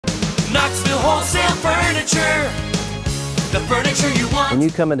Knoxville Wholesale Furniture, the furniture you want. When you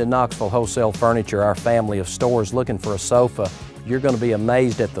come into Knoxville Wholesale Furniture, our family of stores looking for a sofa, you're going to be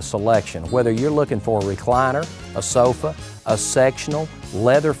amazed at the selection. Whether you're looking for a recliner, a sofa, a sectional,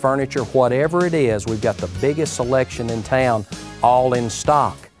 leather furniture, whatever it is, we've got the biggest selection in town, all in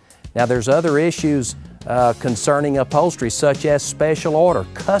stock. Now there's other issues concerning upholstery, such as special order,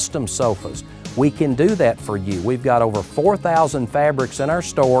 custom sofas. We can do that for you. We've got over 4,000 fabrics in our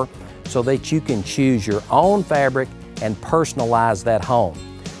store so that you can choose your own fabric and personalize that home.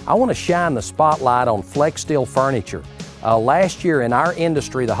 I want to shine the spotlight on Flex Steel Furniture. Last year in our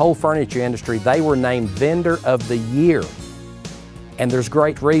industry, the whole furniture industry, they were named Vendor of the Year. And there's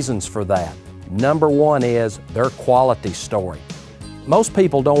great reasons for that. Number one is their quality story. Most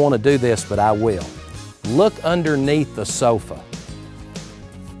people don't want to do this, but I will. Look underneath the sofa.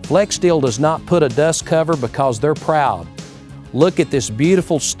 Flex Steel does not put a dust cover because they're proud. Look at this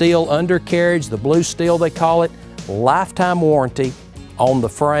beautiful steel undercarriage, the blue steel they call it, lifetime warranty on the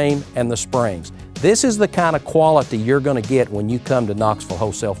frame and the springs. This is the kind of quality you're going to get when you come to Knoxville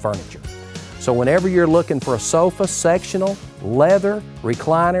Wholesale Furniture. So whenever you're looking for a sofa, sectional, leather,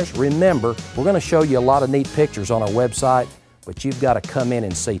 recliners, remember, we're going to show you a lot of neat pictures on our website, but you've got to come in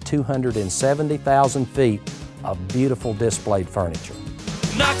and see 270,000 feet of beautiful displayed furniture.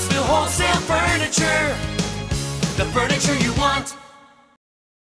 Knoxville Wholesale Furniture, the furniture you want.